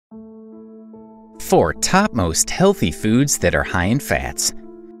4 top most healthy foods that are high in fats.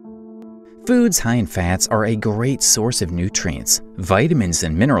 Foods high in fats are a great source of nutrients, vitamins,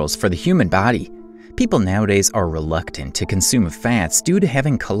 and minerals for the human body. People nowadays are reluctant to consume fats due to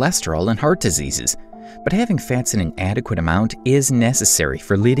having cholesterol and heart diseases, but having fats in an adequate amount is necessary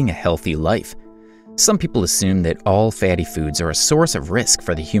for leading a healthy life. Some people assume that all fatty foods are a source of risk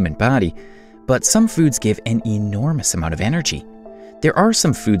for the human body, but some foods give an enormous amount of energy. There are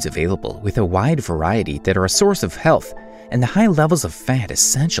some foods available with a wide variety that are a source of health and the high levels of fat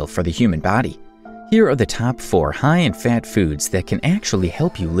essential for the human body. Here are the top 4 high in fat foods that can actually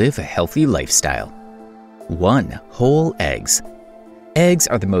help you live a healthy lifestyle. 1. Whole eggs. Eggs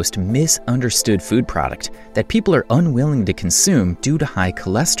are the most misunderstood food product that people are unwilling to consume due to high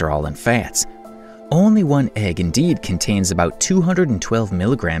cholesterol and fats. Only one egg indeed contains about 212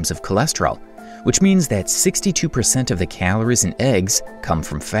 milligrams of cholesterol, which means that 62% of the calories in eggs come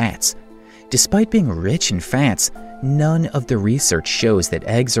from fats. Despite being rich in fats, none of the research shows that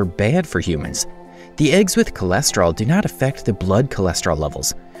eggs are bad for humans. The eggs with cholesterol do not affect the blood cholesterol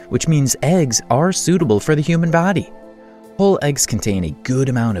levels, which means eggs are suitable for the human body. Whole eggs contain a good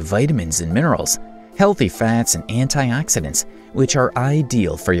amount of vitamins and minerals, healthy fats, and antioxidants, which are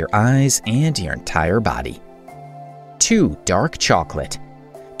ideal for your eyes and your entire body. 2. Dark chocolate.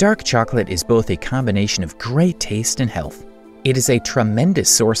 Dark chocolate is both a combination of great taste and health. It is a tremendous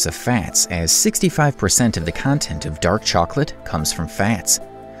source of fats, as 65% of the content of dark chocolate comes from fats.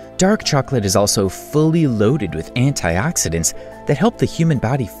 Dark chocolate is also fully loaded with antioxidants that help the human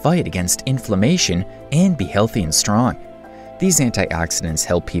body fight against inflammation and be healthy and strong. These antioxidants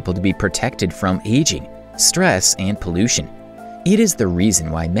help people to be protected from aging, stress, and pollution. It is the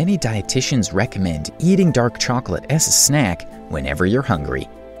reason why many dietitians recommend eating dark chocolate as a snack whenever you're hungry.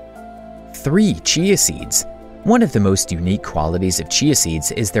 3. Chia seeds. One of the most unique qualities of chia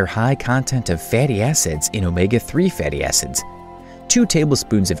seeds is their high content of fatty acids in omega-3 fatty acids. 2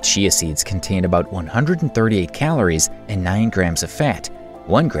 tablespoons of chia seeds contain about 138 calories and 9 grams of fat,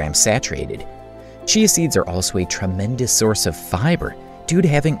 1 gram saturated. Chia seeds are also a tremendous source of fiber due to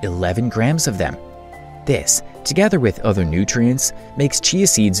having 11 grams of them. This, together with other nutrients, makes chia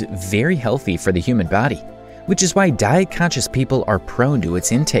seeds very healthy for the human body, which is why diet-conscious people are prone to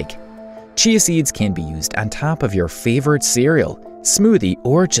its intake. Chia seeds can be used on top of your favorite cereal, smoothie,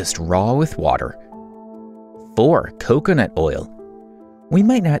 or just raw with water. 4. Coconut oil. We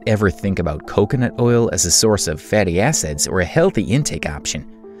might not ever think about coconut oil as a source of fatty acids or a healthy intake option.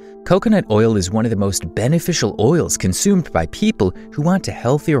 Coconut oil is one of the most beneficial oils consumed by people who want a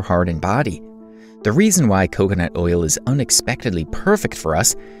healthier heart and body. The reason why coconut oil is unexpectedly perfect for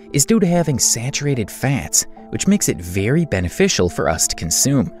us is due to having saturated fats, which makes it very beneficial for us to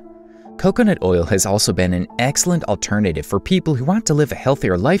consume. Coconut oil has also been an excellent alternative for people who want to live a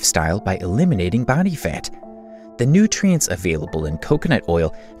healthier lifestyle by eliminating body fat. The nutrients available in coconut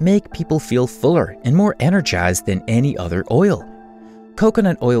oil make people feel fuller and more energized than any other oil.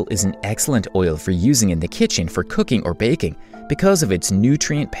 Coconut oil is an excellent oil for using in the kitchen for cooking or baking because of its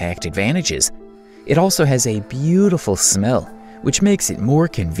nutrient-packed advantages. It also has a beautiful smell, which makes it more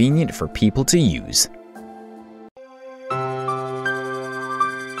convenient for people to use.